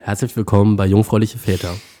Herzlich willkommen bei Jungfräuliche Väter.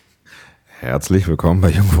 Herzlich willkommen bei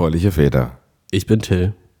Jungfräuliche Väter. Ich bin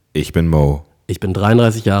Till. Ich bin Mo. Ich bin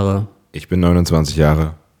 33 Jahre. Ich bin 29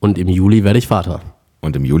 Jahre. Und im Juli werde ich Vater.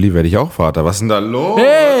 Und im Juli werde ich auch Vater. Was ist denn da los?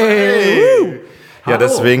 Hey! Ja,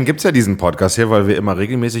 deswegen gibt es ja diesen Podcast hier, weil wir immer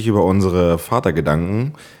regelmäßig über unsere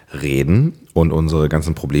Vatergedanken reden und unsere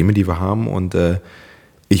ganzen Probleme, die wir haben. Und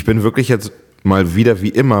ich bin wirklich jetzt mal wieder wie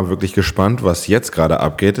immer wirklich gespannt, was jetzt gerade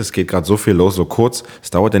abgeht. Es geht gerade so viel los, so kurz.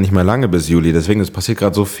 Es dauert ja nicht mehr lange bis Juli, deswegen es passiert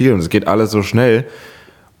gerade so viel und es geht alles so schnell.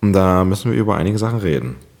 Und da müssen wir über einige Sachen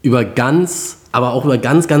reden. Aber auch über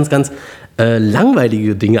ganz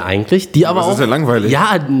langweilige Dinge eigentlich, die aber auch... Was ist denn langweilig?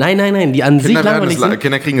 Ja, nein, die an sich langweilig sind.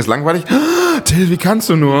 Kinder kriegen es langweilig? Till, wie kannst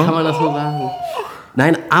du nur? Kann man das nur sagen?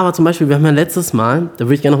 Nein, aber zum Beispiel, wir haben ja letztes Mal, da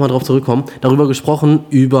würde ich gerne nochmal drauf zurückkommen, darüber gesprochen,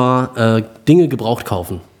 über Dinge gebraucht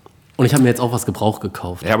kaufen. Und ich habe mir jetzt auch was gebraucht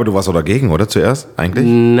gekauft. Ja, aber du warst doch dagegen, oder? Zuerst, eigentlich?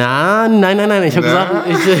 Nein. Ich habe gesagt,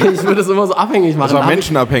 ich würde es immer so abhängig machen. Das war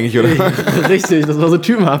menschenabhängig, oder? Richtig, das war so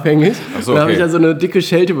typenabhängig. Ach so, Da habe okay. ich ja so eine dicke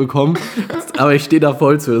Schelte bekommen. Aber ich stehe da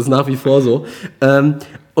voll zu, das ist nach wie vor so.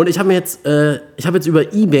 Und ich habe jetzt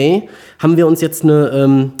über eBay, haben wir uns jetzt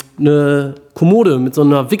eine Kommode mit so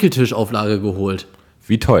einer Wickeltischauflage geholt.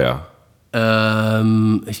 Wie teuer?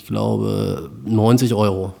 Ich glaube 90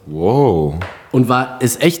 €. Wow. Und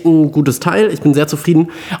ist echt ein gutes Teil. Ich bin sehr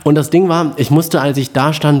zufrieden. Und das Ding war, ich musste, als ich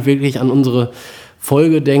da stand, wirklich an unsere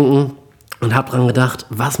Folge denken und habe dran gedacht,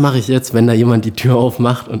 was mache ich jetzt, wenn da jemand die Tür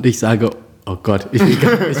aufmacht und ich sage, oh Gott, ich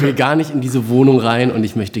will gar nicht in diese Wohnung rein und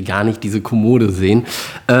ich möchte gar nicht diese Kommode sehen.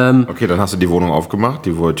 Okay, dann hast du die Wohnung aufgemacht,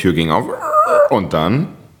 die Tür ging auf und dann?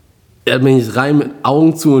 Da bin ich rein mit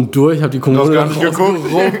Augen zu und durch, habe die Kommode Du hast gar nicht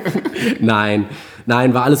rausgehoben.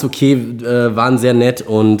 Nein, war alles okay, waren sehr nett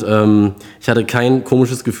und ich hatte kein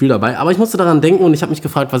komisches Gefühl dabei. Aber ich musste daran denken und ich habe mich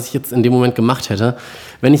gefragt, was ich jetzt in dem Moment gemacht hätte,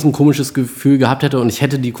 wenn ich ein komisches Gefühl gehabt hätte und ich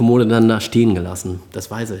hätte die Kommode dann da stehen gelassen. Das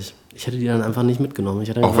weiß ich. Ich hätte die dann einfach nicht mitgenommen.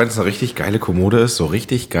 Auch wenn es eine richtig geile Kommode ist, so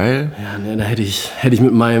richtig geil? Ja, nee, da hätte ich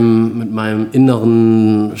mit meinem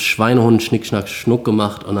inneren Schweinehund Schnick, Schnack, Schnuck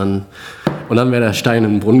gemacht und dann wäre der Stein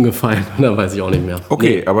in den Brunnen gefallen und dann weiß ich auch nicht mehr.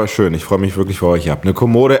 Okay, aber schön. Ich freue mich wirklich für euch. Ihr habt eine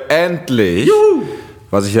Kommode, endlich! Juhu!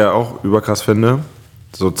 Was ich ja auch überkrass finde,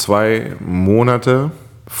 so 2 Monate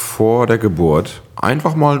vor der Geburt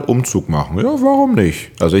einfach mal einen Umzug machen. Ja, warum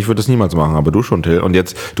nicht? Also ich würde das niemals machen, aber du schon, Till. Und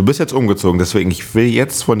jetzt, du bist jetzt umgezogen, deswegen, ich will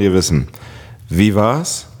jetzt von dir wissen, wie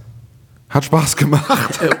war's? Hat Spaß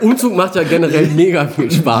gemacht. Umzug macht ja generell mega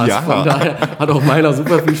viel Spaß. Ja. Von daher hat auch meiner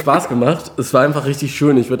super viel Spaß gemacht. Es war einfach richtig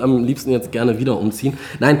schön. Ich würde am liebsten jetzt gerne wieder umziehen.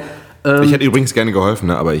 Nein. Ich hätte übrigens gerne geholfen,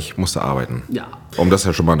 ne? Aber ich musste arbeiten. Ja. Um das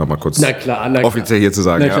ja schon mal noch mal kurz offiziell hier zu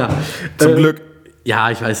sagen. Na klar. Ja. Zum Glück. Ja,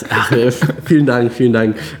 ich weiß. Ach, vielen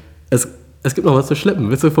Dank. Es gibt noch was zu schleppen.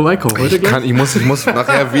 Willst du vorbeikommen heute gleich? Ich muss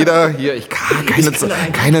nachher wieder hier. Ich kann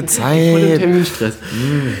keine Zeit. Voll im Terminstress.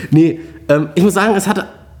 Nee, ich muss sagen, es hatte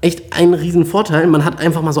echt einen riesen Vorteil. Man hat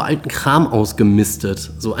einfach mal so alten Kram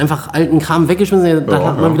ausgemistet. So einfach alten Kram weggeschmissen. Da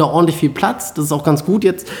hat man wieder ordentlich viel Platz. Das ist auch ganz gut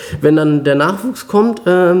jetzt. Wenn dann der Nachwuchs kommt,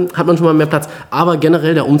 hat man schon mal mehr Platz. Aber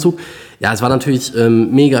generell der Umzug, ja, es war natürlich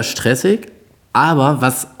mega stressig. Aber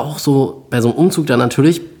was auch so bei so einem Umzug dann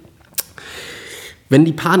natürlich, wenn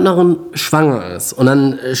die Partnerin schwanger ist und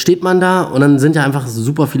dann steht man da und dann sind ja einfach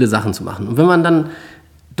super viele Sachen zu machen. Und wenn man dann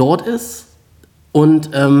dort ist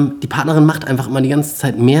und die Partnerin macht einfach immer die ganze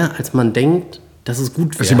Zeit mehr, als man denkt, dass es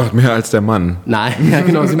gut wäre. Sie macht mehr als der Mann. Nein, ja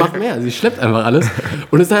genau, sie macht mehr. Sie schleppt einfach alles.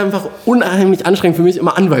 Und es ist einfach unheimlich anstrengend für mich,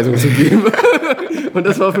 immer Anweisungen zu geben. Und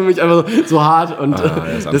das war für mich einfach so hart. Und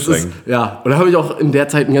ist anstrengend. Und da habe ich auch in der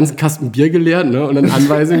Zeit einen ganzen Kasten Bier geleert, ne? Und dann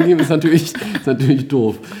Anweisungen geben ist natürlich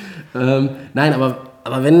doof. Nein,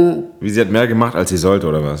 aber wenn... Wie, sie hat mehr gemacht, als sie sollte,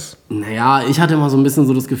 oder was? Naja, ich hatte immer so ein bisschen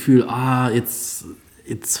so das Gefühl, jetzt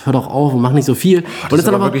hör doch auf und mach nicht so viel. Das ist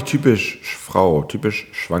aber wirklich typisch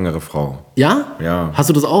schwangere Frau. Ja? Ja. Hast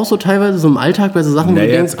du das auch so teilweise so im Alltag bei so Sachen, wo du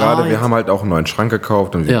denkst, jetzt gerade, wir haben halt auch einen neuen Schrank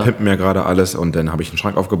gekauft und wir pimpen ja gerade alles und dann habe ich einen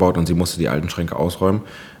Schrank aufgebaut und sie musste die alten Schränke ausräumen.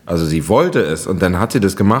 Also sie wollte es und dann hat sie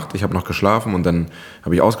das gemacht. Ich habe noch geschlafen und dann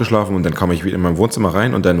habe ich ausgeschlafen und dann kam ich wieder in mein Wohnzimmer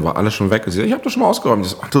rein und dann war alles schon weg. Und sie sagt, ich habe das schon mal ausgeräumt.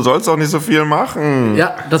 Ich so, du sollst doch nicht so viel machen.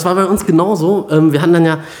 Ja, das war bei uns genauso. Wir hatten dann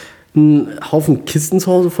ja einen Haufen Kisten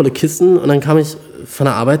zu Hause, volle Kisten und dann kam ich von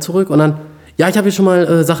der Arbeit zurück und dann, ja, ich habe hier schon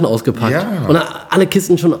mal Sachen ausgepackt. Ja. Und dann alle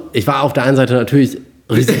Kisten schon, ich war auf der einen Seite natürlich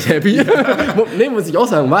richtig happy. Nee, muss ich auch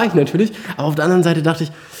sagen, war ich natürlich. Aber auf der anderen Seite dachte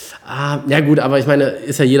ich, ja gut, aber ich meine,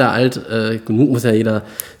 ist ja jeder alt, genug muss ja jeder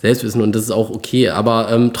selbst wissen und das ist auch okay.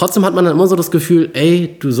 Aber trotzdem hat man dann immer so das Gefühl,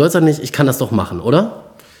 ey, du sollst ja nicht, ich kann das doch machen, oder?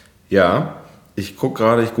 Ja, Ich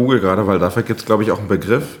google gerade, weil dafür gibt es, glaube ich, auch einen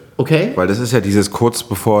Begriff. Okay. Weil das ist ja dieses kurz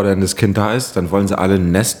bevor dann das Kind da ist, dann wollen sie alle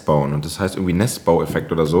ein Nest bauen. Und das heißt irgendwie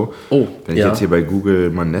Nestbaueffekt oder so. Oh, Wenn ich jetzt hier bei Google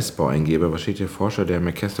mal Nestbau eingebe, was steht hier? Forscher der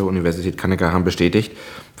Universität Kanada haben bestätigt,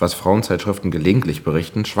 was Frauenzeitschriften gelegentlich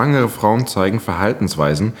berichten. Schwangere Frauen zeigen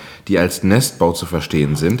Verhaltensweisen, die als Nestbau zu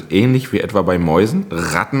verstehen sind. Ähnlich wie etwa bei Mäusen,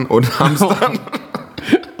 Ratten und Hamstern.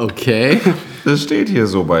 Okay. Das steht hier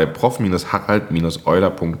so bei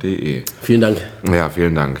prof-harald-euler.de. Vielen Dank. Ja,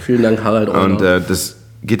 vielen Dank. Vielen Dank, Harald Euler. Und das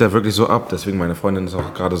geht da wirklich so ab. Deswegen meine Freundin ist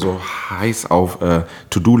auch gerade so heiß auf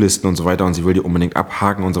To-Do-Listen und so weiter. Und sie will die unbedingt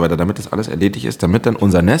abhaken und so weiter, damit das alles erledigt ist, damit dann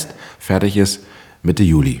unser Nest fertig ist Mitte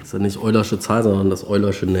Juli. Das ist ja nicht Eulersche Zahl, sondern das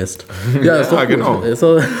Eulersche Nest. Ja, ist doch gut. Genau. Ist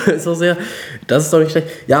doch sehr, das ist doch nicht schlecht.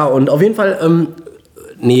 Ja, und auf jeden Fall...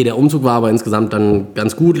 der Umzug war aber insgesamt dann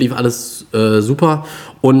ganz gut, lief alles super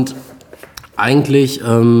und eigentlich,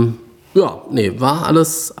 war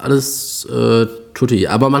alles tutti.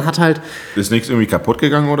 Aber man hat halt... Ist nichts irgendwie kaputt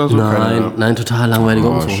gegangen oder so? Nein, total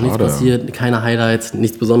langweiliger Umzug. Schade. Nichts passiert, keine Highlights,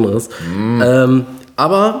 nichts Besonderes.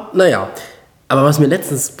 Aber was mir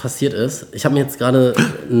letztens passiert ist, ich habe mir jetzt gerade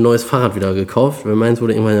ein neues Fahrrad wieder gekauft, weil meins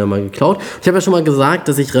wurde irgendwann ja mal geklaut. Ich habe ja schon mal gesagt,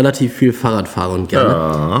 dass ich relativ viel Fahrrad fahre und gerne.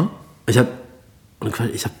 Ja. Ich habe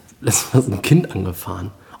letztens ein Kind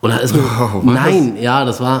angefahren. Und da ist mir,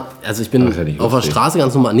 das war, also ich bin auf der Straße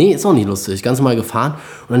ganz normal, ist auch nicht lustig, ganz normal gefahren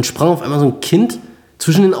und dann sprang auf einmal so ein Kind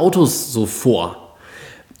zwischen den Autos so vor.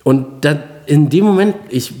 Und in dem Moment,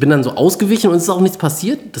 ich bin dann so ausgewichen und es ist auch nichts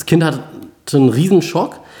passiert. Das Kind hatte einen riesen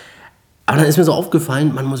Schock. Aber dann ist mir so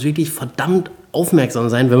aufgefallen, man muss wirklich verdammt aufmerksam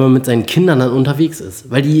sein, wenn man mit seinen Kindern dann unterwegs ist.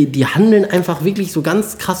 Weil die handeln einfach wirklich so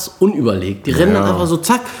ganz krass unüberlegt. Die rennen dann einfach so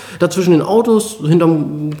zack, dazwischen den Autos,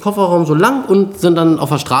 hinterm Kofferraum so lang und sind dann auf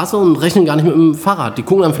der Straße und rechnen gar nicht mit dem Fahrrad. Die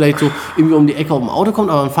gucken dann vielleicht so irgendwie um die Ecke, ob ein Auto kommt,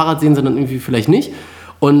 aber ein Fahrrad sehen sie dann irgendwie vielleicht nicht.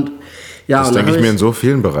 Und ja, das denke ich mir in so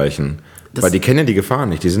vielen Bereichen. Weil die kennen ja die Gefahr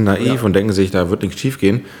nicht. Die sind naiv und denken sich, da wird nichts schief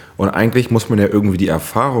gehen. Und eigentlich muss man ja irgendwie die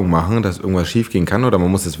Erfahrung machen, dass irgendwas schief gehen kann oder man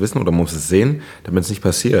muss es wissen oder man muss es sehen, damit es nicht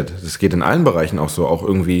passiert. Das geht in allen Bereichen auch so. Auch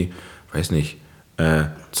irgendwie, weiß nicht,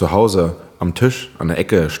 zu Hause am Tisch an der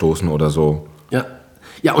Ecke stoßen oder so.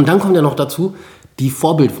 Ja, und dann kommt ja noch dazu die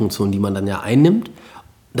Vorbildfunktion, die man dann ja einnimmt,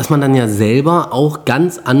 dass man dann ja selber auch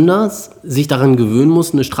ganz anders sich daran gewöhnen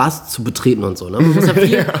muss, eine Straße zu betreten und so. Ne? Man muss ja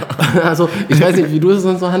viel, also ich weiß nicht, wie du das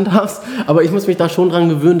so handhabst, aber ich muss mich da schon dran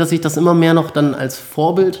gewöhnen, dass ich das immer mehr noch dann als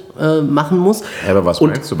Vorbild machen muss. Ja, aber was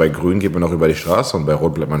meinst du? Bei Grün geht man noch über die Straße und bei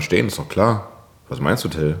Rot bleibt man stehen, ist doch klar. Was meinst du,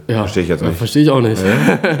 Till? Ja, verstehe ich jetzt nicht. Verstehe ich auch nicht.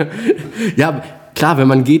 Ja, klar, wenn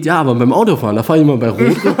man geht, ja, aber beim Autofahren, da fahre ich immer bei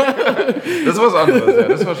Rot. Das ist was anderes, ja,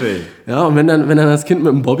 das verstehe ich. Ja, und wenn dann das Kind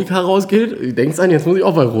mit dem Bobbycar rausgeht, denkst du, jetzt muss ich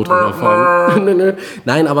auch bei Rot rüberfahren.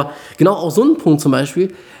 Nein, aber genau auch so ein Punkt zum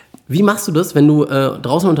Beispiel. Wie machst du das, wenn du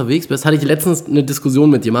draußen unterwegs bist? Hatte ich letztens eine Diskussion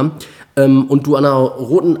mit jemandem und du an einer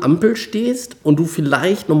roten Ampel stehst und du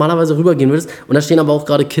vielleicht normalerweise rübergehen würdest und da stehen aber auch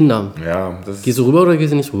gerade Kinder. Ja, gehst du rüber oder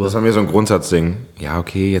gehst du nicht rüber? Das haben wir so ein Grundsatzding. Ja,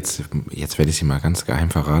 okay, jetzt werde ich sie mal ganz geheim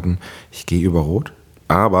verraten. Ich gehe über Rot,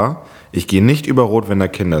 aber ich gehe nicht über Rot, wenn da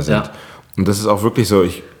Kinder sind. Ja. Und das ist auch wirklich so,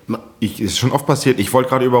 ist schon oft passiert, ich wollte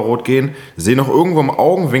gerade über Rot gehen, sehe noch irgendwo im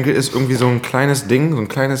Augenwinkel ist irgendwie so ein kleines Ding, so ein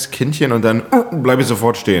kleines Kindchen und dann bleibe ich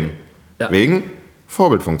sofort stehen. Ja. Wegen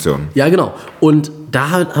Vorbildfunktion. Ja, genau. Und da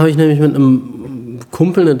habe ich nämlich mit einem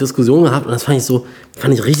Kumpel eine Diskussion gehabt und das fand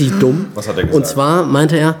ich richtig dumm. Was hat er gesagt? Und zwar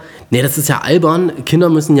meinte er, das ist ja albern, Kinder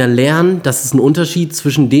müssen ja lernen, dass es einen Unterschied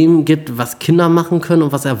zwischen dem gibt, was Kinder machen können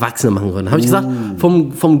und was Erwachsene machen können. Habe ich gesagt,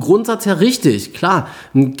 vom Grundsatz her richtig, klar.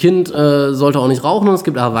 Ein Kind sollte auch nicht rauchen und es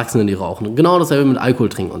gibt Erwachsene, die rauchen. Genau dasselbe mit Alkohol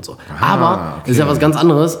trinken und so. Aber das ist ja was ganz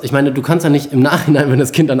anderes. Ich meine, du kannst ja nicht im Nachhinein, wenn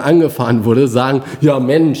das Kind dann angefahren wurde, sagen, ja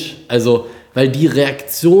Mensch, also, weil die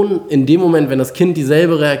Reaktion in dem Moment, wenn das Kind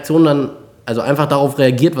dieselbe Reaktion dann also einfach darauf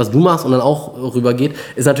reagiert, was du machst und dann auch rübergeht,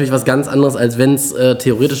 ist natürlich was ganz anderes, als wenn es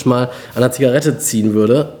theoretisch mal an der Zigarette ziehen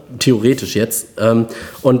würde. Theoretisch jetzt.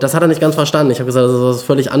 Und das hat er nicht ganz verstanden. Ich habe gesagt, das ist was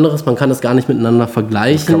völlig anderes. Man kann das gar nicht miteinander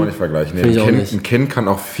vergleichen. Das kann man nicht vergleichen. Nee, ein Kind kann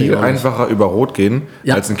auch viel einfacher über Rot gehen,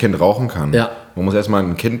 als ein Kind rauchen kann. Ja. Man muss erstmal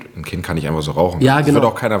ein Kind kann nicht einfach so rauchen. Ja, das wird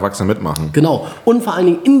auch kein Erwachsener mitmachen. Genau. Und vor allen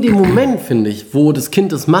Dingen in dem Moment, finde ich, wo das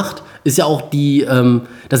Kind das macht, ist ja auch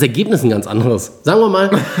das Ergebnis ein ganz anderes. Sagen wir mal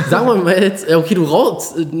jetzt, okay, du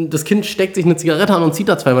rauchst, das Kind steckt sich eine Zigarette an und zieht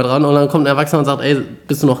da zweimal dran und dann kommt ein Erwachsener und sagt, ey,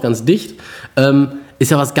 bist du noch ganz dicht? Ist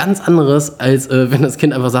ja was ganz anderes, als wenn das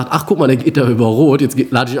Kind einfach sagt, ach guck mal, der geht da über Rot, jetzt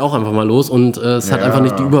lade ich auch einfach mal los und es hat einfach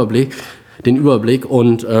nicht den Überblick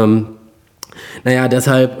und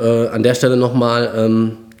deshalb an der Stelle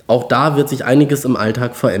nochmal, auch da wird sich einiges im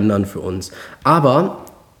Alltag verändern für uns. Aber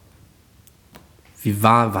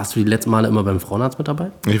Warst du die letzten Male immer beim Frauenarzt mit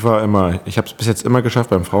dabei? Ich habe es bis jetzt immer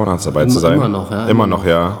geschafft, beim Frauenarzt dabei zu sein. Immer noch, ja? Immer noch,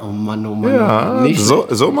 ja. Oh Mann. Ja,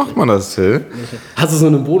 so macht man das, Till. Hast du so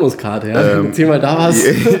eine Bonuskarte, ja? Wenn du 10-mal da warst.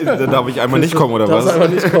 Dann darf ich einmal nicht kommen, oder was? Darfst einmal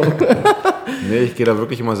nicht kommen. Nee, ich gehe da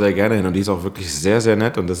wirklich immer sehr gerne hin und die ist auch wirklich sehr, sehr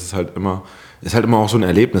nett und das ist halt immer auch so ein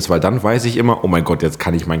Erlebnis, weil dann weiß ich immer, oh mein Gott, jetzt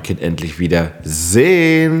kann ich mein Kind endlich wieder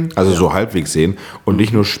sehen, also so halbwegs sehen und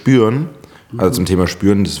nicht nur spüren. Also zum Thema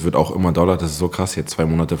Spüren, das wird auch immer doller, das ist so krass, jetzt 2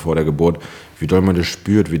 Monate vor der Geburt, wie doll man das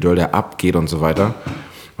spürt, wie doll der abgeht und so weiter.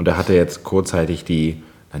 Und er hatte jetzt kurzzeitig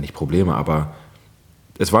nicht Probleme, aber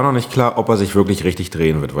es war noch nicht klar, ob er sich wirklich richtig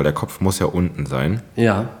drehen wird, weil der Kopf muss ja unten sein.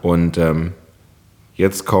 Ja. Und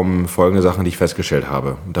jetzt kommen folgende Sachen, die ich festgestellt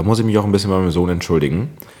habe. Und da muss ich mich auch ein bisschen bei meinem Sohn entschuldigen.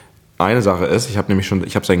 Eine Sache ist, ich habe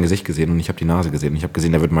sein Gesicht gesehen und ich habe die Nase gesehen. Und ich habe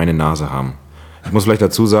gesehen, er wird meine Nase haben. Ich muss vielleicht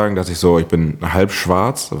dazu sagen, dass ich bin halb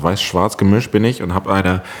schwarz, weiß-schwarz gemischt bin ich und habe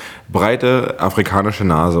eine breite afrikanische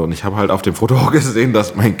Nase. Und ich habe halt auf dem Foto auch gesehen,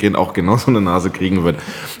 dass mein Kind auch genau so eine Nase kriegen wird.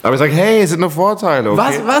 Aber ich sage, hey, es sind nur Vorteile,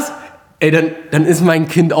 okay? Was? Ey, dann ist mein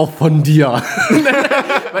Kind auch von dir.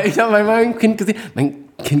 Weil ich habe bei meinem Kind gesehen, mein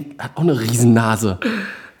Kind hat auch eine Riesennase.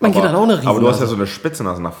 Kind hat auch eine Riesennase. Aber du hast ja so eine spitze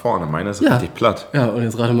Nase nach vorne. Meine ist richtig platt. Ja, und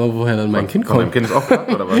jetzt rate mal, woher dann mein Kind kommt. Von dem Kind ist auch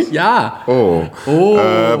platt, oder was? Ja. Oh.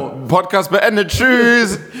 Podcast beendet.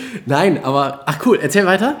 Tschüss. Nein, aber, ach cool, erzähl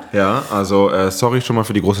weiter. Ja, also sorry schon mal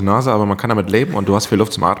für die große Nase, aber man kann damit leben und du hast viel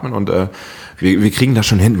Luft zum Atmen und wir kriegen das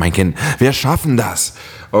schon hin, mein Kind. Wir schaffen das.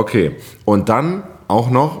 Okay, und dann auch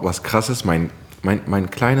noch, was krass ist, mein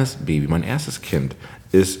kleines Baby, mein erstes Kind,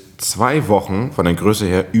 ist 2 Wochen von der Größe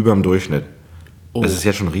her über dem Durchschnitt. Oh. Das ist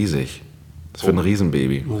jetzt schon riesig. Das wird ein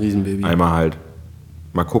Riesenbaby. Ein Riesenbaby. Einmal halt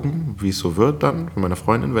mal gucken, wie es so wird dann von meiner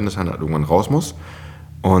Freundin, wenn es halt irgendwann raus muss.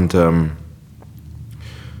 Und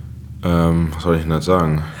was soll ich denn jetzt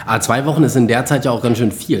sagen? 2 Wochen ist in der Zeit ja auch ganz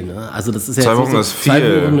schön viel, ne? Also das ist ja 2 Wochen ist viel.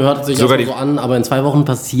 2 Wochen hört sich sogar so an, aber in 2 Wochen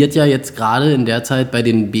passiert ja jetzt gerade in der Zeit bei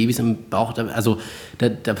den Babys im Bauch, also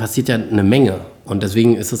da passiert ja eine Menge. Und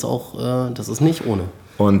deswegen ist es auch, das ist nicht ohne.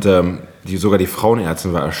 Und sogar die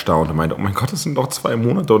Frauenärztin war erstaunt und meinte, oh mein Gott, das sind doch 2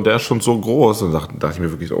 Monate und der ist schon so groß. Und dachte ich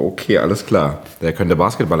mir wirklich so, okay, alles klar, der könnte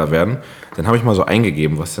Basketballer werden. Dann habe ich mal so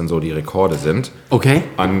eingegeben, was denn so die Rekorde sind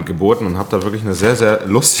an Geburten und habe da wirklich eine sehr, sehr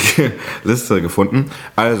lustige Liste gefunden.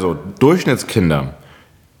 Also, Durchschnittskinder,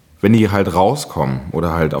 wenn die halt rauskommen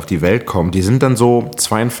oder halt auf die Welt kommen, die sind dann so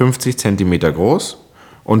 52 Zentimeter groß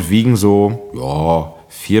und wiegen so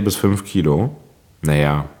 4 bis 5 Kilo.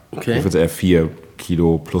 Naja, ich würde eher 4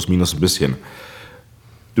 Kilo plus minus ein bisschen.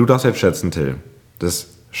 Du darfst jetzt schätzen, Till. Das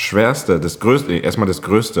schwerste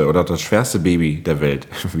oder das schwerste Baby der Welt.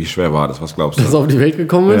 Wie schwer war das? Was glaubst du? Das auf die Welt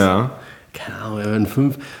gekommen ist? Ja. Keine Ahnung, wenn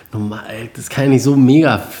 5, normal, das kann ja nicht so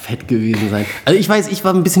mega fett gewesen sein. Also ich weiß, ich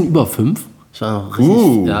war ein bisschen über 5. Ich war noch richtig,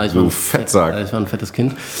 ich war ein Fettsack. Ich war ein fettes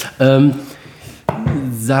Kind.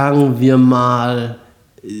 Sagen wir mal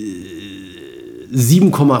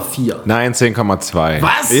 7,4. Nein, 10,2.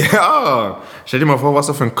 Was? Ja. Stell dir mal vor, was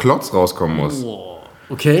da für ein Klotz rauskommen muss. Oh,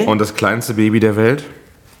 okay. Und das kleinste Baby der Welt?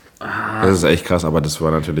 Das ist echt krass, aber das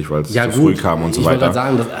war natürlich, weil es zu früh kam und so weiter. Ich wollte gerade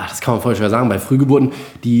sagen, das kann man voll schwer sagen. Bei Frühgeburten,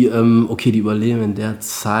 die überleben in der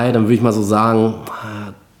Zeit, dann würde ich mal so sagen,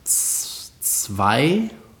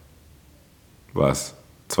 2. Was?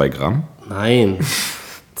 2 Gramm? Nein.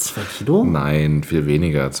 2 Kilo? Nein, viel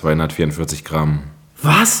weniger. 244 Gramm.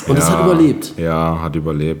 Was? Und das hat überlebt? Ja, hat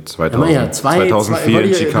überlebt. 2004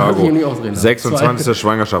 in Chicago. 26.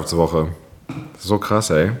 Schwangerschaftswoche. So krass,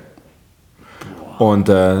 ey. Und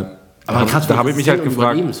da habe ich mich halt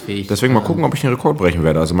gefragt, deswegen mal gucken, ob ich den Rekord brechen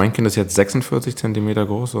werde. Also mein Kind ist jetzt 46 Zentimeter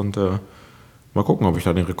groß und mal gucken, ob ich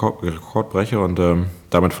da den Rekord breche und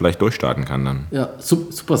damit vielleicht durchstarten kann dann. Ja,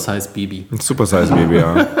 Super Size Baby. Ein Super Size Baby,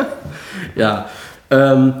 ja. Ja,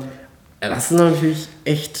 das ist natürlich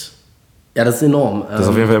echt, das ist enorm. Das ist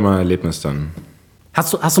auf jeden Fall immer ein Erlebnis dann.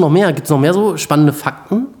 Hast du noch mehr? Gibt es noch mehr so spannende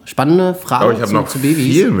Fakten? Spannende Fragen Aber ich habe noch zu Babys?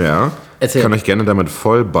 Viel mehr. Erzähl. Ich kann euch gerne damit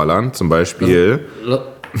vollballern. Zum Beispiel...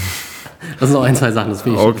 Das sind noch 1, 2 Sachen, das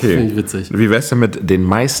finde ich witzig. Wie wär's denn mit den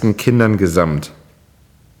meisten Kindern gesamt?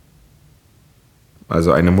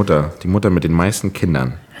 Also die Mutter mit den meisten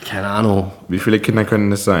Kindern. Keine Ahnung. Wie viele Kinder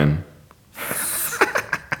können es sein?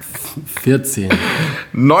 14.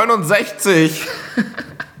 69!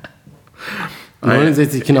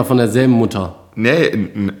 69 Kinder von derselben Mutter. Nee,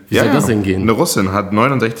 Wie soll das denn gehen? Eine Russin hat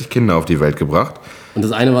 69 Kinder auf die Welt gebracht. Und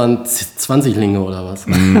das eine waren 20-Linge oder was?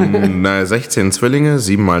 16 Zwillinge,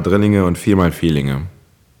 7 mal Drillinge und 4 mal Vierlinge.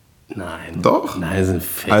 Nein. Doch? Nein, sind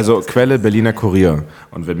fake. Also Quelle Berliner Kurier.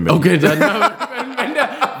 Und wenn okay, dann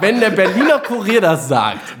Wenn der Berliner Kurier das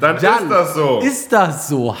sagt, dann ist das so. Ist das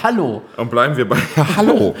so, hallo. Und bleiben wir bei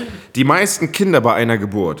hallo. Die meisten Kinder bei einer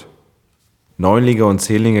Geburt. Neunlinge und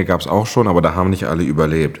Zehnlinge gab es auch schon, aber da haben nicht alle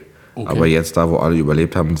überlebt. Okay. Aber jetzt da, wo alle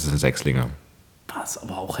überlebt haben, sind es Sechslinge. Das ist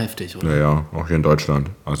aber auch heftig, oder? Ja, auch hier in Deutschland.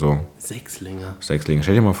 Also Sechslinge.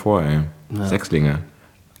 Stell dir mal vor, ey. Ja. Sechslinge.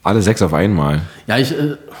 Alle 6 auf einmal. Ja,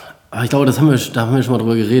 aber ich glaube, da haben wir schon mal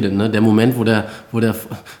drüber geredet, ne? Der Moment, wo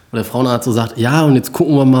der Frauenarzt so sagt, ja, und jetzt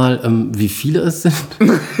gucken wir mal, wie viele es sind.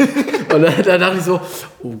 Und da dachte ich so,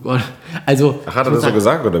 oh Gott. Also, ach, hat er das so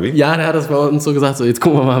gesagt, oder wie? Ja, der hat das bei uns so gesagt, so, jetzt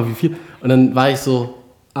gucken wir mal, wie viel. Und dann war ich so,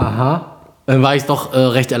 aha. Dann war ich doch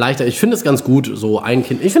recht erleichtert. Ich finde es ganz gut, so ein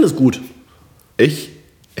Kind. Ich finde es gut. Ich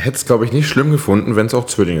hätte es, glaube ich, nicht schlimm gefunden, wenn es auch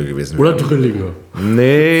Zwillinge gewesen wären. Oder Drillinge.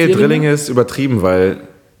 Nee, Vierlinge? Drillinge ist übertrieben, weil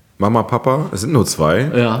Mama, Papa, es sind nur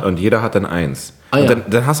 2 ja. Und jeder hat dann 1. Ah, und ja.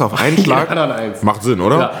 dann hast du auf einen Schlag. Jeder hat dann 1. Macht Sinn,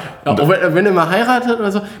 oder? Ja. Ja, auch wenn er mal heiratet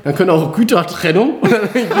oder so, dann können auch Gütertrennung und dann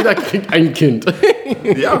jeder kriegt ein Kind.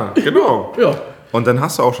 Ja, genau. Ja. Und dann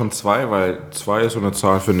hast du auch schon 2, weil 2 ist so eine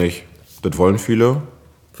Zahl, finde ich, das wollen viele.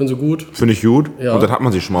 Findest du gut? Finde ich gut. Ja. Und dann hat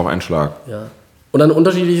man sie schon mal auf einen Schlag. Ja. Und dann ein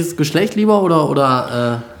unterschiedliches Geschlecht lieber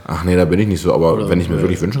oder Ach nee, da bin ich nicht so, aber wenn ich mir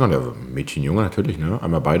wirklich wünschen kann, ja, Mädchen, Junge natürlich, ne?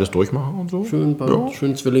 Einmal beides durchmachen und so. Schön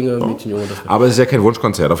Zwillinge, ja. Mädchen, Junge. Aber es ist ja kein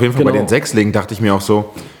Wunschkonzert. Auf jeden Fall bei den Sechslingen dachte ich mir auch so,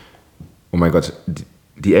 oh mein Gott,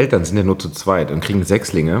 die Eltern sind ja nur zu zweit und kriegen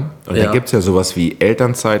Sechslinge. Und da gibt es ja sowas wie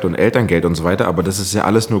Elternzeit und Elterngeld und so weiter, aber das ist ja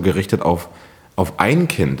alles nur gerichtet auf ein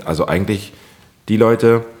Kind. Also eigentlich die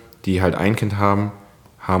Leute, die halt ein Kind haben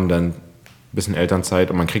dann ein bisschen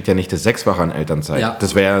Elternzeit und man kriegt ja nicht das 6-fache an Elternzeit. Ja.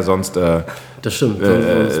 Das wäre ja sonst... das stimmt.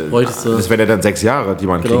 Das wäre ja dann 6 Jahre, die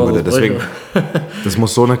man kriegen würde. Deswegen, das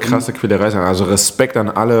muss so eine krasse Quälerei sein. Also Respekt an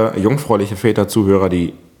alle jungfräuliche Väter, Zuhörer,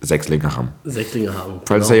 die Sechslinge haben.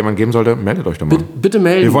 Falls es da jemand geben sollte, meldet euch doch mal. Bitte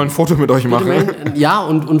melden. Wir wollen ein Foto mit euch machen. Ja,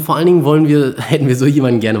 und vor allen Dingen hätten wir so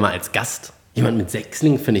jemanden gerne mal als Gast. Jemand mit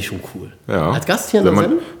Sechslingen finde ich schon cool. Ja. Als Gast hier in der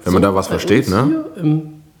Sendung. Wenn man da was versteht, ne?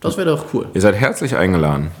 Das wäre doch cool. Ihr seid herzlich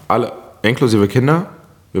eingeladen. Alle, inklusive Kinder.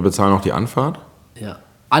 Wir bezahlen auch die Anfahrt. Ja.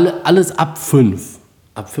 Alles ab 5.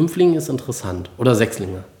 Ab 5 ist interessant. Oder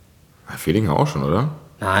Sechslinge. Vierlinge auch schon, oder?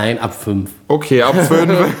 Nein, ab 5. Okay, ab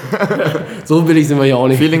 5. So billig sind wir ja auch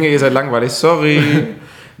nicht. Vierlinge, ihr seid langweilig, sorry.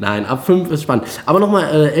 Nein, ab 5 ist spannend. Aber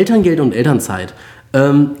nochmal Elterngeld und Elternzeit.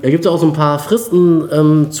 Da gibt es auch so ein paar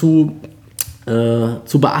Fristen zu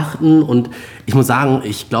beachten. Und ich muss sagen,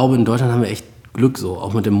 ich glaube, in Deutschland haben wir echt Glück so.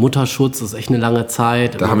 Auch mit dem Mutterschutz, das ist echt eine lange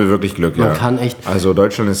Zeit. Da haben wir wirklich Glück, man kann echt. Also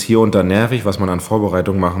Deutschland ist hier und da nervig, was man an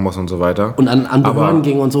Vorbereitungen machen muss und so weiter. Und an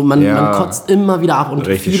Behördengängen und so. Man kotzt immer wieder ab und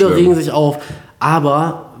viele regen sich auf.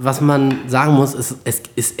 Aber was man sagen muss, es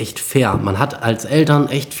ist echt fair. Man hat als Eltern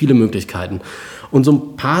echt viele Möglichkeiten. Und so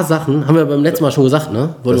ein paar Sachen, haben wir beim letzten Mal schon gesagt,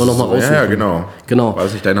 ne? Wollten wir nochmal aussuchen. Ja, genau. War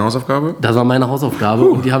das nicht deine Hausaufgabe? Das war meine Hausaufgabe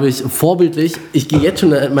und die habe ich vorbildlich, ich gehe jetzt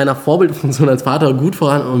schon in meiner Vorbildfunktion als Vater gut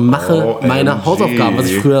voran und mache meine Hausaufgaben, was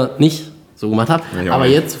ich früher nicht so gemacht habe, aber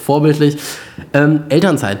jetzt vorbildlich.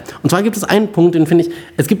 Elternzeit. Und zwar gibt es einen Punkt, den finde ich,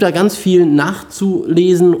 es gibt da ganz viel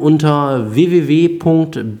nachzulesen unter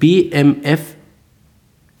www.bmfsfj.de.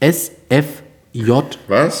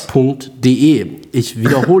 Ich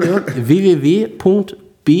wiederhole,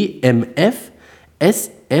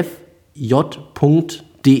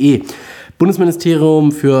 www.bmfsfj.de.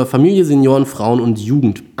 Bundesministerium für Familie, Senioren, Frauen und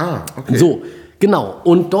Jugend. Ah, okay. So, genau.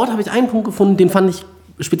 Und dort habe ich einen Punkt gefunden, den fand ich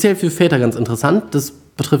speziell für Väter ganz interessant. Das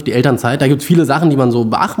betrifft die Elternzeit. Da gibt es viele Sachen, die man so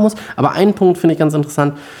beachten muss. Aber einen Punkt finde ich ganz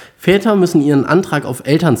interessant. Väter müssen ihren Antrag auf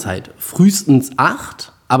Elternzeit frühestens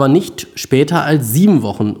 8, aber nicht später als 7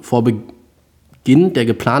 Wochen vor Beginn der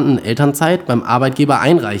geplanten Elternzeit beim Arbeitgeber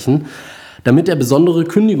einreichen, damit der besondere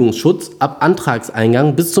Kündigungsschutz ab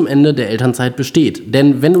Antragseingang bis zum Ende der Elternzeit besteht.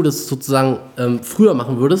 Denn wenn du das sozusagen früher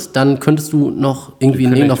machen würdest, dann könntest du noch irgendwie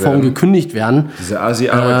in irgendeiner Form gekündigt werden. Diese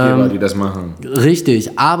Asi-Arbeitgeber, die das machen.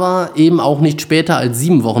 Richtig, aber eben auch nicht später als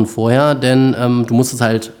 7 Wochen vorher, denn du musst es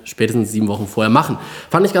halt spätestens 7 Wochen vorher machen.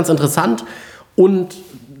 Fand ich ganz interessant und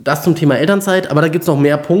das zum Thema Elternzeit, aber da gibt es noch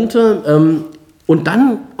mehr Punkte. Und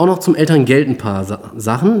dann auch noch zum Elterngeld ein paar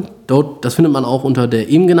Sachen. Das findet man auch unter der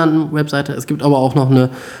eben genannten Webseite. Es gibt aber auch noch eine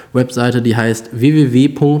Webseite, die heißt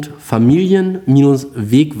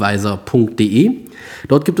www.familien-wegweiser.de.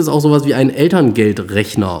 Dort gibt es auch sowas wie einen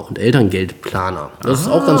Elterngeldrechner und Elterngeldplaner. Das ist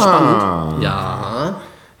auch ganz spannend. Ja.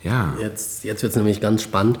 Jetzt wird es nämlich ganz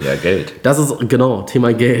spannend. Ja, Geld. Das ist, genau,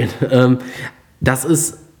 Thema Geld. Das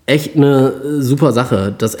ist echt eine super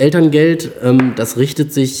Sache. Das Elterngeld, das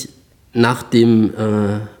richtet sich nach dem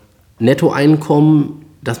Nettoeinkommen,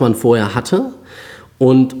 das man vorher hatte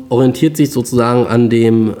und orientiert sich sozusagen an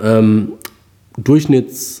dem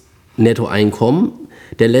Durchschnittsnettoeinkommen.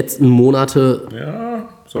 der letzten Monate,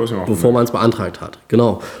 so ist ja auch bevor man es beantragt hat.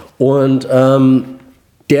 Genau. Und auch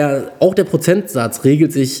der Prozentsatz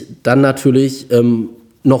regelt sich dann natürlich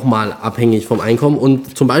nochmal abhängig vom Einkommen.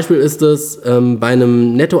 Und zum Beispiel ist es bei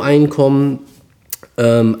einem Nettoeinkommen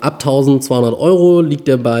ab 1.200 Euro liegt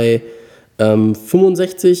der bei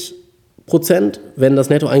 65%. Wenn das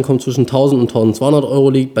Nettoeinkommen zwischen 1.000 und 1.200 Euro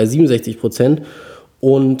liegt, bei 67%.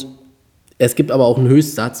 Und es gibt aber auch einen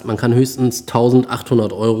Höchstsatz. Man kann höchstens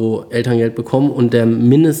 1.800 Euro Elterngeld bekommen und der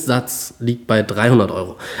Mindestsatz liegt bei 300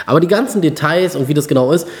 Euro. Aber die ganzen Details und wie das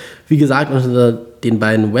genau ist, wie gesagt, unter den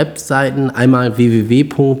beiden Webseiten, einmal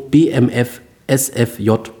www.bmfsfj.de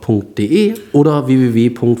oder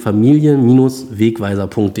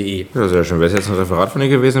www.familien-wegweiser.de. Ja, sehr schön. Wäre es jetzt ein Referat von dir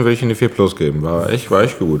gewesen, würde ich Ihnen die 4 Plus geben. War echt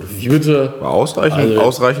gut. Wie bitte? War ausreichend,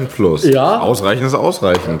 ausreichend Plus. Ja? Ausreichend ist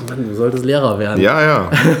ausreichend. Du solltest Lehrer werden.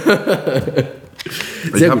 Ja.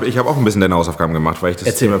 Ich hab auch ein bisschen deine Hausaufgaben gemacht, weil ich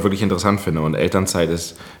das Thema wirklich interessant finde. Und Elternzeit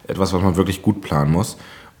ist etwas, was man wirklich gut planen muss.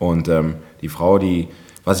 Und die Frau,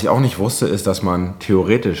 was ich auch nicht wusste, ist, dass man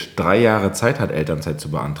theoretisch 3 Jahre Zeit hat, Elternzeit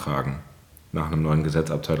zu beantragen. Nach einem neuen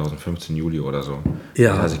Gesetz ab 2015 Juli oder so. Ja.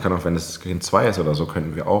 Das heißt, ich kann auch, wenn das Kind 2 ist oder so,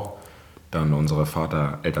 könnten wir auch dann unsere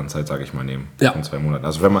Vater-Elternzeit, sage ich mal, nehmen. Ja. In 2 Monaten.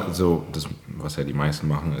 Also wenn man so, das, was ja die meisten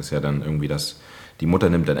machen, ist ja dann irgendwie, dass die Mutter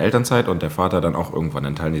nimmt dann Elternzeit und der Vater dann auch irgendwann,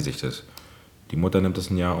 dann teilen die sich das. Die Mutter nimmt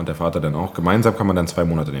es ein Jahr und der Vater dann auch. Gemeinsam kann man dann 2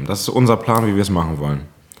 Monate nehmen. Das ist unser Plan, wie wir es machen wollen.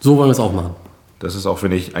 So wollen wir es auch machen. Das ist auch,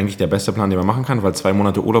 finde ich, eigentlich der beste Plan, den man machen kann, weil 2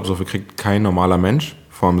 Monate Urlaub, so viel kriegt kein normaler Mensch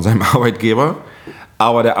von seinem Arbeitgeber.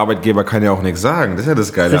 Aber der Arbeitgeber kann ja auch nichts sagen. Das ist ja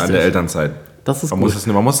das Geile an der Elternzeit. Das ist man gut.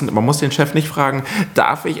 Man muss den Chef nicht fragen,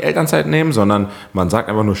 darf ich Elternzeit nehmen, sondern man sagt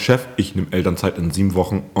einfach nur, Chef, ich nehme Elternzeit in 7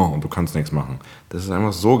 Wochen und du kannst nichts machen. Das ist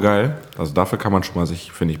einfach so geil. Also dafür kann man schon mal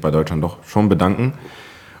sich, finde ich, bei Deutschland doch schon bedanken.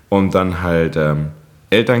 Und dann halt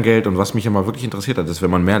Elterngeld. Und was mich immer wirklich interessiert hat, ist, wenn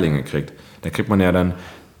man Mehrlinge kriegt. Da kriegt man ja dann,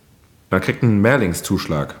 man kriegt einen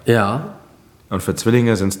Mehrlingszuschlag. Ja. Und für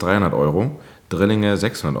Zwillinge sind es 300 Euro. Drillinge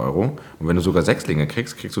 600 Euro. Und wenn du sogar Sechslinge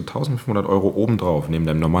kriegst, kriegst du 1.500 Euro obendrauf, neben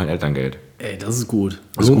deinem normalen Elterngeld. Ey, das ist gut.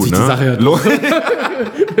 Das ist gut, sich ne? die Sache ja doch.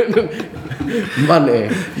 Mann, ey.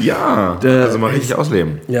 Ja, also mal richtig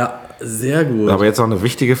ausleben. Ja, sehr gut. Aber jetzt noch eine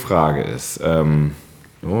wichtige Frage ist, nach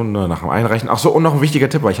dem Einreichen, ach so, und noch ein wichtiger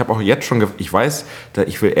Tipp, weil ich habe auch jetzt schon, ich weiß,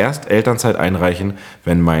 ich will erst Elternzeit einreichen,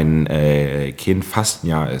 wenn mein Kind fast ein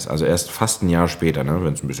Jahr ist, also erst fast ein Jahr später, ne?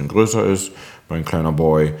 Wenn es ein bisschen größer ist, mein kleiner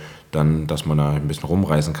Boy, dann, dass man da ein bisschen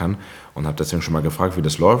rumreisen kann und habe deswegen schon mal gefragt, wie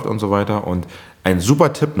das läuft und so weiter. Und ein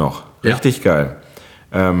super Tipp noch, richtig geil,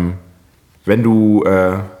 wenn du,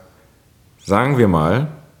 sagen wir mal,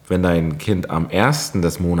 wenn dein Kind am 1.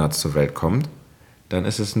 des Monats zur Welt kommt, dann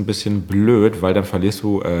ist es ein bisschen blöd, weil dann verlierst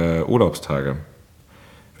du Urlaubstage.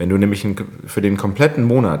 Wenn du nämlich für den kompletten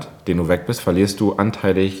Monat, den du weg bist, verlierst du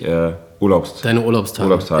anteilig deine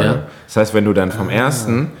Urlaubstage. Ja. Das heißt, wenn du dann vom 1.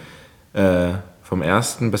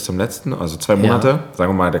 Bis zum letzten, also 2 Monate,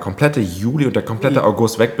 sagen wir mal, der komplette Juli und der komplette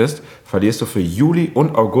August weg bist, verlierst du für Juli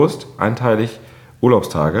und August anteilig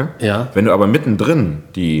Urlaubstage. Ja. Wenn du aber mittendrin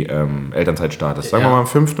die Elternzeit startest, sagen wir mal am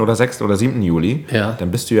 5. oder 6. oder 7. Juli,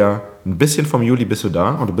 dann bist du ja ein bisschen vom Juli bist du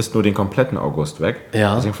da und du bist nur den kompletten August weg.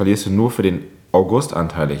 Ja. Deswegen verlierst du nur für den August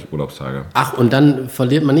anteilig Urlaubstage. Ach, und dann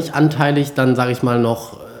verliert man nicht anteilig, dann sage ich mal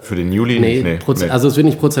noch... Für den Juli? Nee. Also es wird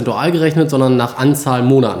nicht prozentual gerechnet, sondern nach Anzahl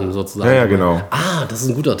Monaten sozusagen. Ja, genau. Ah, das ist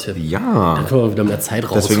ein guter Tipp. Ja. Dann können wir wieder mehr Zeit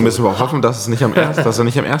rausholen. Deswegen müssen wir auch hoffen, dass er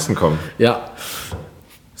nicht am 1. kommt. Ja.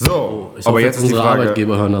 So, ich aber hoffe, jetzt ist die unsere Frage...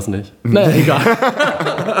 Arbeitgeber hören das nicht. Na, egal.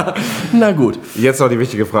 Na gut. Jetzt noch die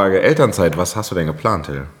wichtige Frage. Elternzeit, was hast du denn geplant,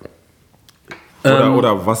 Till?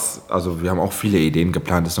 Oder was, also wir haben auch viele Ideen,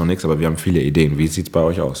 geplant ist noch nichts, aber wir haben viele Ideen. Wie sieht es bei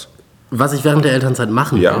euch aus? Was ich während der Elternzeit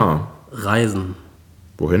machen will? Reisen.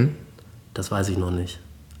 Wohin? Das weiß ich noch nicht.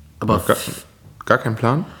 Aber gar kein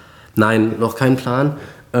Plan? Nein, noch kein Plan.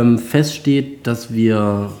 Fest steht, dass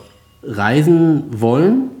wir reisen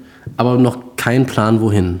wollen, aber noch kein Plan,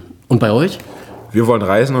 wohin. Und bei euch? Wir wollen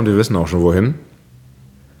reisen und wir wissen auch schon, wohin.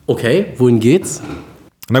 Okay, wohin geht's?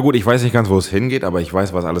 Na gut, ich weiß nicht ganz, wo es hingeht, aber ich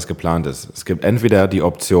weiß, was alles geplant ist. Es gibt entweder die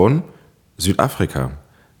Option Südafrika.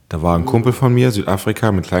 Da war ein Kumpel von mir,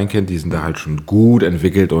 Südafrika, mit Kleinkind, die sind da halt schon gut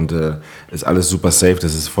entwickelt und ist alles super safe,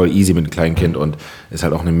 das ist voll easy mit Kleinkind und ist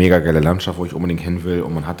halt auch eine mega geile Landschaft, wo ich unbedingt hin will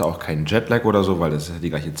und man hat da auch keinen Jetlag oder so, weil das ist ja die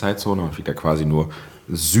gleiche Zeitzone, man fliegt ja quasi nur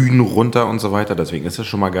Süden runter und so weiter, deswegen ist das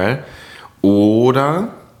schon mal geil. Oder,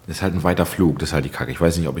 das ist halt ein weiter Flug, das ist halt die Kacke, ich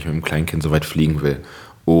weiß nicht, ob ich mit dem Kleinkind so weit fliegen will.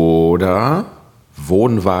 Oder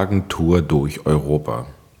Wohnwagentour durch Europa.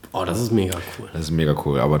 Oh, das ist mega cool. Das ist mega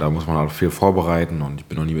cool, aber da muss man auch viel vorbereiten und ich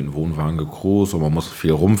bin noch nie mit dem Wohnwagen groß und man muss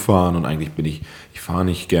viel rumfahren und eigentlich ich fahre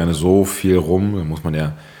nicht gerne so viel rum, da muss man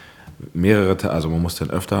ja also man muss dann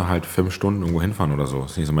öfter halt 5 Stunden irgendwo hinfahren oder so,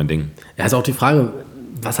 das ist nicht so mein Ding. Ja, ist auch die Frage,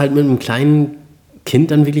 was halt mit einem kleinen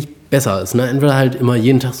Kind dann wirklich besser ist, ne? Entweder halt immer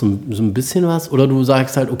jeden Tag so ein bisschen was oder du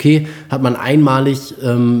sagst halt, okay, hat man einmalig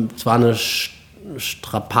zwar eine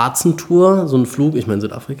Strapazentour, so ein Flug, ich meine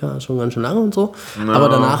Südafrika ist schon ganz schön lange und so, aber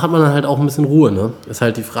danach hat man dann halt auch ein bisschen Ruhe, ne? Ist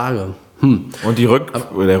halt die Frage. Und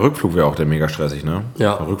der Rückflug wäre auch der mega stressig, ne?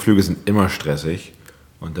 Ja. Rückflüge sind immer stressig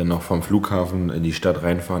und dann noch vom Flughafen in die Stadt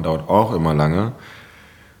reinfahren dauert auch immer lange.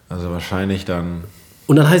 Also wahrscheinlich dann...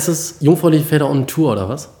 Und dann heißt es Jungfräuliche Väter on Tour, oder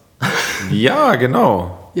was? Ja,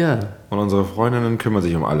 genau. Ja. Und unsere Freundinnen kümmern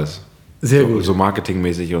sich um alles. Sehr gut. So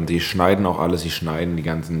marketingmäßig und die schneiden auch alles, die schneiden die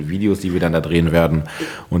ganzen Videos, die wir dann da drehen werden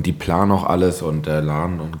und die planen auch alles und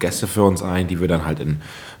laden und Gäste für uns ein, die wir dann halt in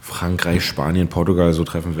Frankreich, Spanien, Portugal so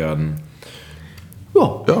treffen werden.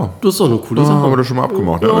 Ja, das ist doch eine coole Sache. Haben wir das schon mal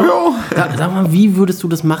abgemacht. Ja. Sag mal, wie würdest du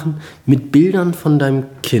das machen mit Bildern von deinem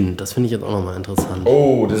Kind? Das finde ich jetzt auch nochmal interessant.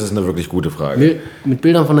 Oh, das ist eine wirklich gute Frage. Mit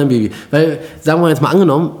Bildern von deinem Baby. Weil, sagen wir jetzt mal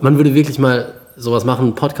angenommen, man würde wirklich mal sowas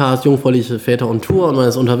machen, Podcast, Jungfräuliche Väter on Tour und man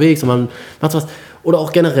ist unterwegs und man macht was. Oder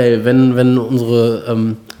auch generell, wenn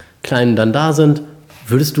unsere Kleinen dann da sind,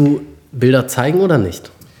 würdest du Bilder zeigen oder nicht?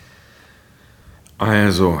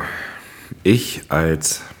 Also, ich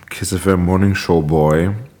als Kiss FM Morning Show Boy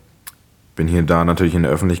bin hier da natürlich in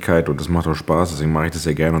der Öffentlichkeit und das macht auch Spaß, deswegen mache ich das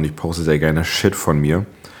sehr gerne und ich poste sehr gerne Shit von mir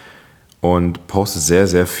und poste sehr,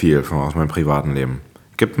 sehr viel aus meinem privaten Leben.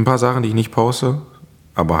 Gibt ein paar Sachen, die ich nicht poste,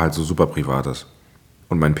 aber halt so super Privates.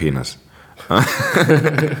 Und mein Penis. Ach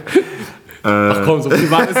komm, so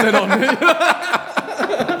privat ist der doch nicht.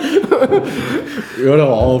 Hör doch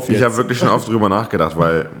auf jetzt. Ich habe wirklich schon oft drüber nachgedacht,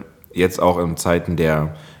 weil jetzt auch in Zeiten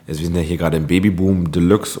wir sind ja hier gerade im Babyboom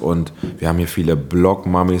Deluxe und wir haben hier viele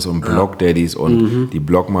Blog-Mummies und Blog-Daddies und die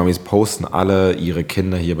Blog-Mummies posten alle ihre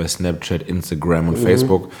Kinder hier bei Snapchat, Instagram und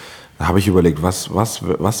Facebook. Da habe ich überlegt, was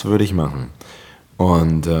würde ich machen?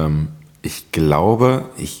 Und ich glaube,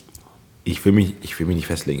 ich will mich nicht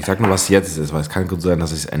festlegen. Ich sage nur, was jetzt ist, weil es kann gut sein,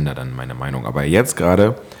 dass es ändert dann meine Meinung. Aber jetzt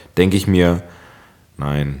gerade denke ich mir,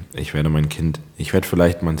 nein, ich werde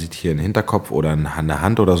vielleicht, man sieht hier einen Hinterkopf oder eine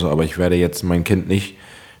Hand oder so, aber ich werde jetzt mein Kind nicht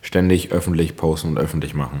ständig öffentlich posten und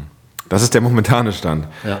öffentlich machen. Das ist der momentane Stand.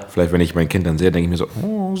 Ja. Vielleicht, wenn ich mein Kind dann sehe, denke ich mir so,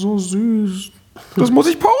 oh, so süß, das muss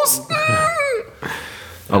ich posten.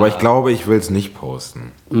 Aber ich glaube, ich will es nicht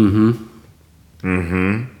posten.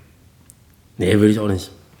 Nee, würde ich auch nicht.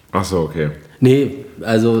 Ach so, okay. Nee,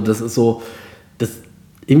 also das ist so,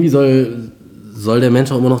 irgendwie soll der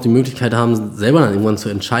Mensch auch immer noch die Möglichkeit haben, selber dann irgendwann zu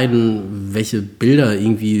entscheiden, welche Bilder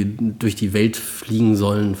irgendwie durch die Welt fliegen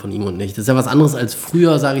sollen von ihm und nicht. Das ist ja was anderes als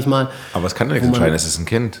früher, sage ich mal. Aber es kann ja nichts entscheiden, es ist ein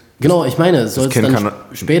Kind. Genau, ich meine, es soll es dann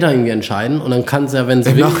später irgendwie entscheiden und dann kann es ja, wenn es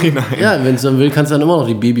will, Nachhinein. Wenn es dann will, kann es dann immer noch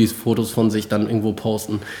die Babys-Fotos von sich dann irgendwo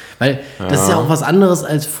posten. Weil das ist ja auch was anderes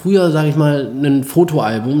als früher, sage ich mal, ein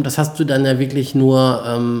Fotoalbum. Das hast du dann ja wirklich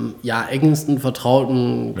nur engsten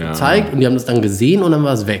Vertrauten gezeigt und die haben das dann gesehen und dann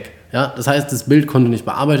war es weg. Ja, das heißt, das Bild konnte nicht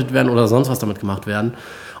bearbeitet werden oder sonst was damit gemacht werden.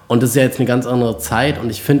 Und das ist ja jetzt eine ganz andere Zeit. Und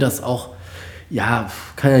ich finde das auch,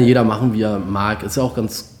 kann ja jeder machen, wie er mag. Ist ja auch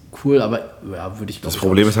ganz cool, aber würde ich... Das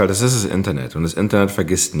Problem ist halt, das ist das Internet. Und das Internet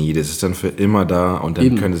vergisst nie. Das ist dann für immer da. Und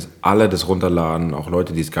dann können das alle das runterladen. Auch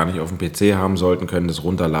Leute, die es gar nicht auf dem PC haben sollten, können das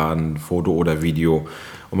runterladen, Foto oder Video.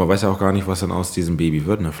 Und man weiß ja auch gar nicht, was dann aus diesem Baby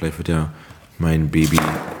wird. Ne? Vielleicht wird ja mein Baby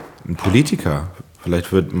ein Politiker.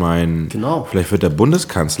 Vielleicht wird der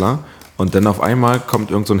Bundeskanzler und dann auf einmal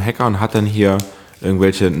kommt irgend so ein Hacker und hat dann hier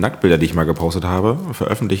irgendwelche Nacktbilder, die ich mal gepostet habe,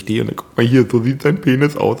 veröffentlicht die und dann guck mal hier, so sieht sein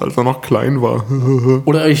Penis aus, als er noch klein war.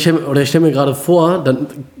 Oder ich stell mir gerade vor, dann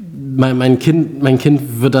mein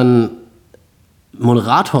Kind wird dann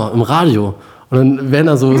Moderator im Radio. Und dann wären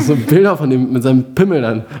da so Bilder von ihm mit seinem Pimmel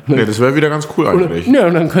dann. Ja, das wäre wieder ganz cool eigentlich. Und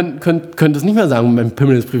dann könnte es nicht mehr sagen, mein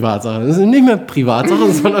Pimmel ist Privatsache. Das ist nicht mehr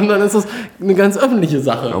Privatsache, sondern dann ist das eine ganz öffentliche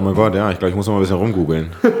Sache. Oh mein Gott, ja, ich glaube, ich muss noch mal ein bisschen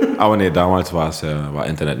rumgoogeln. Aber nee, damals war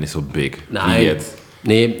Internet nicht so big wie jetzt.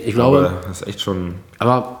 Nee, ich glaube... Aber das ist echt schon...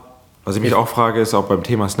 Aber was ich mich auch frage, ist auch beim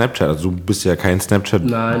Thema Snapchat. Also du bist ja kein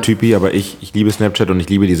Snapchat-Typi, aber ich liebe Snapchat und ich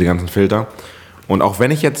liebe diese ganzen Filter. Und auch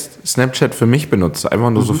wenn ich jetzt Snapchat für mich benutze, einfach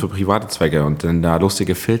nur so für private Zwecke und dann da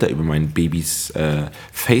lustige Filter über mein Babys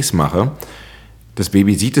Face mache, das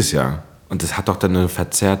Baby sieht es ja. Und das hat doch dann eine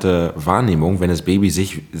verzerrte Wahrnehmung, wenn das Baby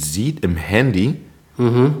sich sieht im Handy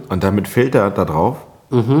und dann mit Filter da drauf.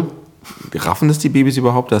 Raffen das die Babys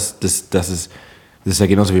überhaupt, dass es Das ist ja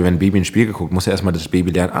genauso wie wenn ein Baby ein Spiegel guckt, muss ja erstmal das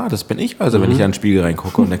Baby lernen, das bin ich, also wenn ich da in den Spiegel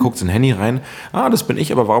reingucke und der guckt in ein Handy rein, das bin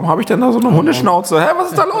ich, aber warum habe ich denn da so eine Hundeschnauze?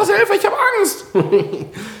 Was ist da los? Hilfe, ich habe Angst!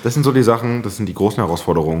 Das sind so die Sachen, das sind die großen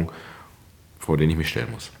Herausforderungen, vor denen ich mich stellen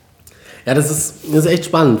muss. Ja, das ist echt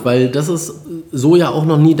spannend, weil das ist so ja auch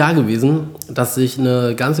noch nie da gewesen, dass sich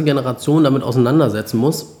eine ganze Generation damit auseinandersetzen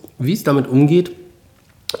muss, wie es damit umgeht,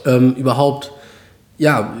 überhaupt,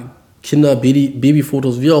 Kinder,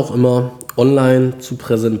 Babyfotos, wie auch immer, online zu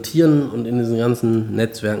präsentieren und in diesen ganzen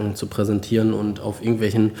Netzwerken zu präsentieren und auf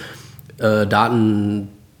irgendwelchen Datenbänken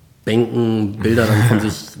Bilder dann von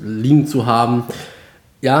sich liegen zu haben.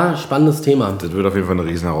 Ja, spannendes Thema. Das wird auf jeden Fall eine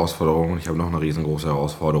riesen Herausforderung. Ich habe noch eine riesengroße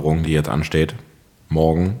Herausforderung, die jetzt ansteht.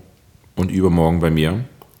 Morgen und übermorgen bei mir.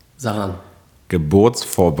 Sag an.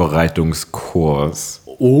 Geburtsvorbereitungskurs.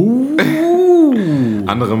 Oh!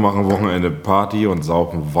 Andere machen Wochenende Party und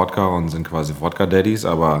saufen Wodka und sind quasi Wodka-Daddies,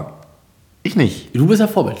 aber ich nicht. Du bist ja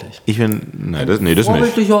vorbildlich. Ich bin, das nicht.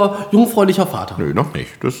 Vorbildlicher, jungfräulicher Vater. Nö, noch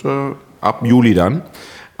nicht. Das ab Juli dann.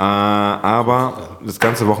 Aber das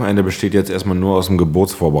ganze Wochenende besteht jetzt erstmal nur aus dem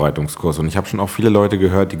Geburtsvorbereitungskurs. Und ich habe schon auch viele Leute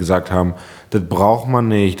gehört, die gesagt haben, das braucht man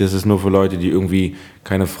nicht. Das ist nur für Leute, die irgendwie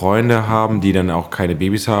keine Freunde haben, die dann auch keine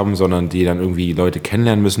Babys haben, sondern die dann irgendwie Leute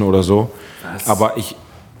kennenlernen müssen oder so. Was? Aber ich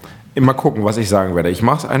immer gucken, was ich sagen werde. Ich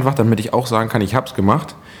mache es einfach, damit ich auch sagen kann, ich habe es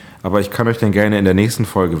gemacht. Aber ich kann euch dann gerne in der nächsten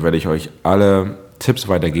Folge, werde ich euch alle Tipps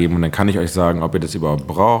weitergeben und dann kann ich euch sagen, ob ihr das überhaupt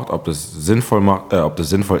braucht, ob das sinnvoll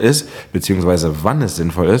ist, beziehungsweise wann es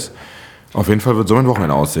sinnvoll ist. Auf jeden Fall wird so ein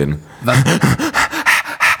Wochenende aussehen. Was?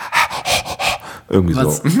 Irgendwie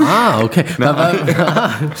was? So. Okay.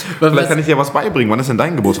 Vielleicht kann ich dir was beibringen. Wann ist denn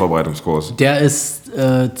dein Geburtsvorbereitungskurs? Der ist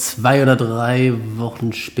 2 oder 3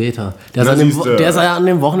 Wochen später. Der ist ja an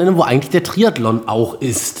dem Wochenende, wo eigentlich der Triathlon auch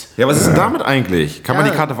ist. Ja, was ist denn damit eigentlich? Kann man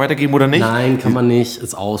die Karte weitergeben oder nicht? Nein, kann man nicht.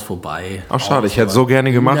 Ist vorbei. Ach, schade. Ich hätte es so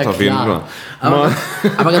gerne gemacht, auf jeden Fall. Aber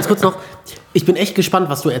ganz kurz noch. Ich bin echt gespannt,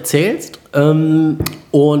 was du erzählst. Und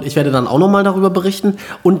ich werde dann auch nochmal darüber berichten.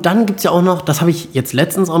 Und dann gibt es ja auch noch, das habe ich jetzt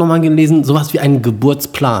letztens auch nochmal gelesen, sowas wie einen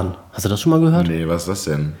Geburtsplan. Hast du das schon mal gehört? Nee, was ist das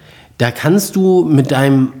denn? Da kannst du mit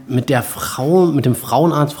dem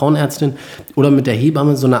Frauenarzt, Frauenärztin oder mit der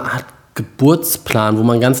Hebamme so eine Art Geburtsplan, wo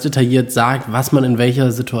man ganz detailliert sagt, was man in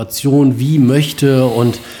welcher Situation wie möchte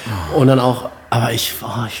und dann auch, aber ich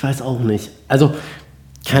weiß auch nicht. Also,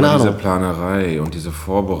 keine Ahnung. Diese Planerei und diese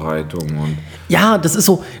Vorbereitung und... Ja, das ist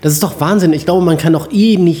doch Wahnsinn. Ich glaube, man kann doch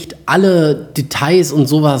nicht alle Details und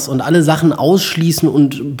sowas und alle Sachen ausschließen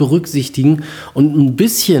und berücksichtigen. Und ein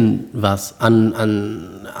bisschen was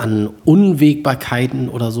an Unwägbarkeiten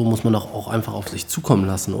oder so muss man doch auch einfach auf sich zukommen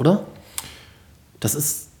lassen, oder? Das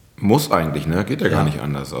ist... Muss eigentlich, ne? Geht ja gar nicht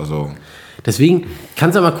anders. Also... Deswegen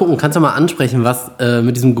kannst du ja mal gucken, kannst du mal ansprechen, was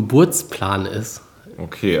mit diesem Geburtsplan ist.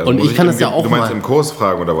 Okay, also und ich kann das ja auch du meinst im Kurs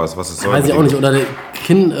fragen oder was? Was ist weiß ich auch nicht. Oder die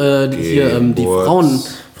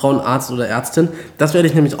Frauenarzt oder Ärztin. Das werde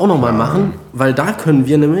ich nämlich auch nochmal machen, weil da können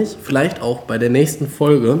wir nämlich vielleicht auch bei der nächsten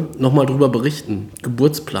Folge nochmal drüber berichten.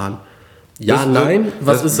 Geburtsplan. Ja, nein,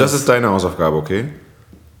 was ist das? Das ist deine Hausaufgabe, okay?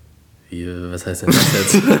 Was heißt denn das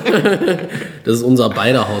jetzt? Das ist unser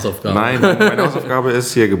beider Hausaufgabe. Nein, meine Hausaufgabe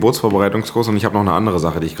ist hier Geburtsvorbereitungskurs und ich habe noch eine andere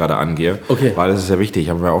Sache, die ich gerade angehe. Okay. Weil es ist ja wichtig,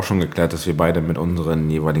 haben wir auch schon geklärt, dass wir beide mit unseren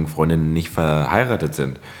jeweiligen Freundinnen nicht verheiratet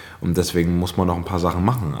sind. Und deswegen muss man noch ein paar Sachen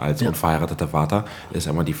machen. Als unverheirateter Vater ist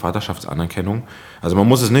einmal die Vaterschaftsanerkennung. Also man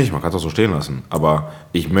muss es nicht, man kann es auch so stehen lassen. Aber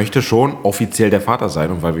ich möchte schon offiziell der Vater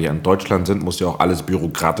sein. Und weil wir hier in Deutschland sind, muss ja auch alles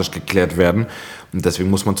bürokratisch geklärt werden. Und deswegen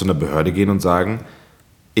muss man zu einer Behörde gehen und sagen,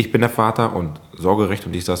 ich bin der Vater und Sorgerecht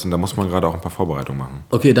und dies, das. Und da muss man gerade auch ein paar Vorbereitungen machen.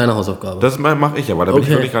 Okay, deine Hausaufgabe. Das mache ich aber, da bin ich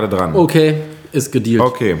wirklich gerade dran. Okay, ist gedealt.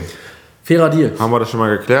 Okay. Fairer Deal. Haben wir das schon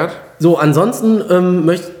mal geklärt? So, ansonsten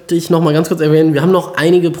möchte ich noch mal ganz kurz erwähnen, wir haben noch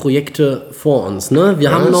einige Projekte vor uns. Ne?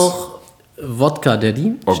 Wir haben noch Wodka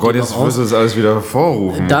Daddy. Oh Gott, jetzt wirst du das alles wieder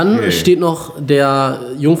vorrufen. Dann steht noch der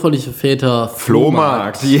Jungfräuliche Väter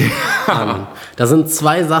Flohmarkt an. Da sind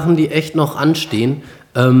 2 Sachen, die echt noch anstehen.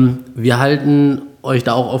 Wir halten euch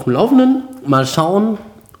da auch auf dem Laufenden. Mal schauen.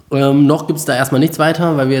 Noch gibt es da erstmal nichts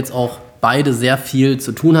weiter, weil wir jetzt auch beide sehr viel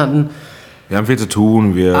zu tun hatten. Wir haben viel zu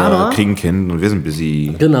tun, wir kriegen ein Kind und wir sind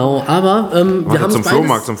busy. Genau, aber wir haben zum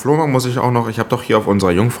Flohmarkt. Zum Flohmarkt muss ich auch noch, ich habe doch hier auf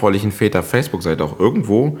unserer Jungfräulichen Väter Facebook-Seite auch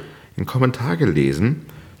irgendwo einen Kommentar gelesen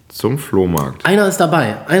zum Flohmarkt. Einer ist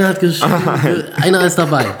dabei. Einer hat geschrieben, einer ist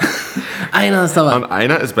dabei. Einer ist dabei. Und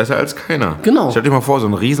einer ist besser als keiner. Genau. Stell dir mal vor, so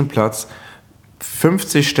ein Riesenplatz,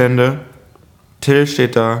 50 Stände, Till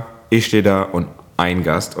steht da, ich stehe da und ein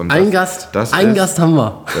Gast. Und ein Gast haben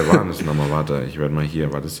wir. Wer war das nochmal? Warte, ich werde mal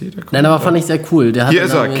hier. War das hier? Nein, aber fand ich sehr cool. Hier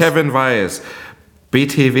ist er, Kevin Weiß.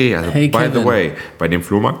 BTW, also hey, by the way, bei dem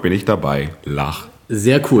Flohmarkt bin ich dabei. Lach.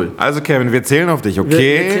 Sehr cool. Also Kevin, wir zählen auf dich,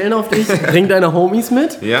 okay? Wir zählen auf dich. Bring deine Homies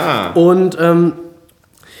mit. Ja. Und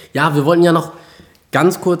wir wollten ja noch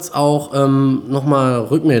ganz kurz auch nochmal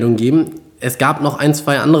Rückmeldung geben. Es gab noch 1,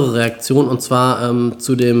 2 andere Reaktionen, und zwar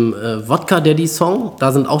zu dem Wodka-Daddy-Song.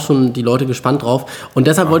 Da sind auch schon die Leute gespannt drauf. Und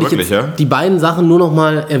deshalb wollte ich jetzt die beiden Sachen nur noch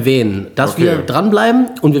mal erwähnen. Dass wir dranbleiben,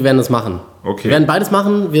 und wir werden das machen. Okay. Wir werden beides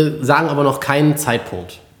machen, wir sagen aber noch keinen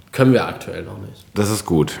Zeitpunkt. Können wir aktuell noch nicht. Das ist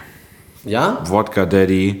gut. Ja? Wodka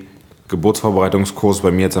Daddy, Geburtsvorbereitungskurs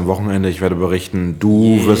bei mir jetzt am Wochenende. Ich werde berichten.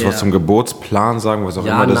 Du wirst was zum Geburtsplan sagen, was auch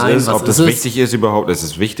immer das ist. Ob das wichtig ist überhaupt. Es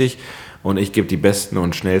ist wichtig. Und ich gebe die besten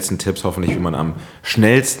und schnellsten Tipps, hoffentlich, wie man am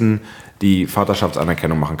schnellsten die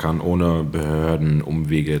Vaterschaftsanerkennung machen kann, ohne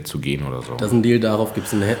Behördenumwege zu gehen oder so. Das ist ein Deal, darauf gibt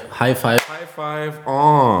es ein High Five. High Five,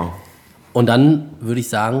 oh. Und dann würde ich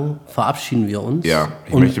sagen, verabschieden wir uns. Ja,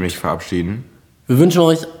 ich möchte mich verabschieden. Wir wünschen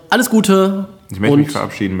euch alles Gute. Ich möchte mich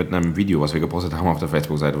verabschieden mit einem Video, was wir gepostet haben auf der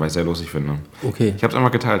Facebook-Seite, weil ich es sehr lustig finde. Okay. Ich habe es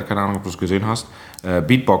einmal geteilt, keine Ahnung, ob du es gesehen hast.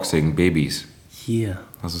 Beatboxing, Babys. Hier.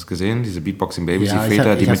 Hast du es gesehen? Diese Beatboxing-Babys, Ja, die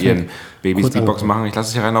Väter, die mit ihren Babys Beatboxen machen. Ich lasse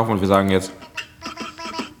es hier reinlaufen und wir sagen jetzt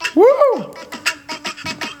Woo!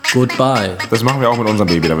 Goodbye. Das machen wir auch mit unserem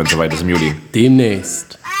Baby, wenn es soweit ist im Juli.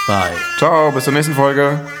 Demnächst. Bye. Ciao, bis zur nächsten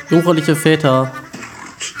Folge. Jungfräuliche Väter.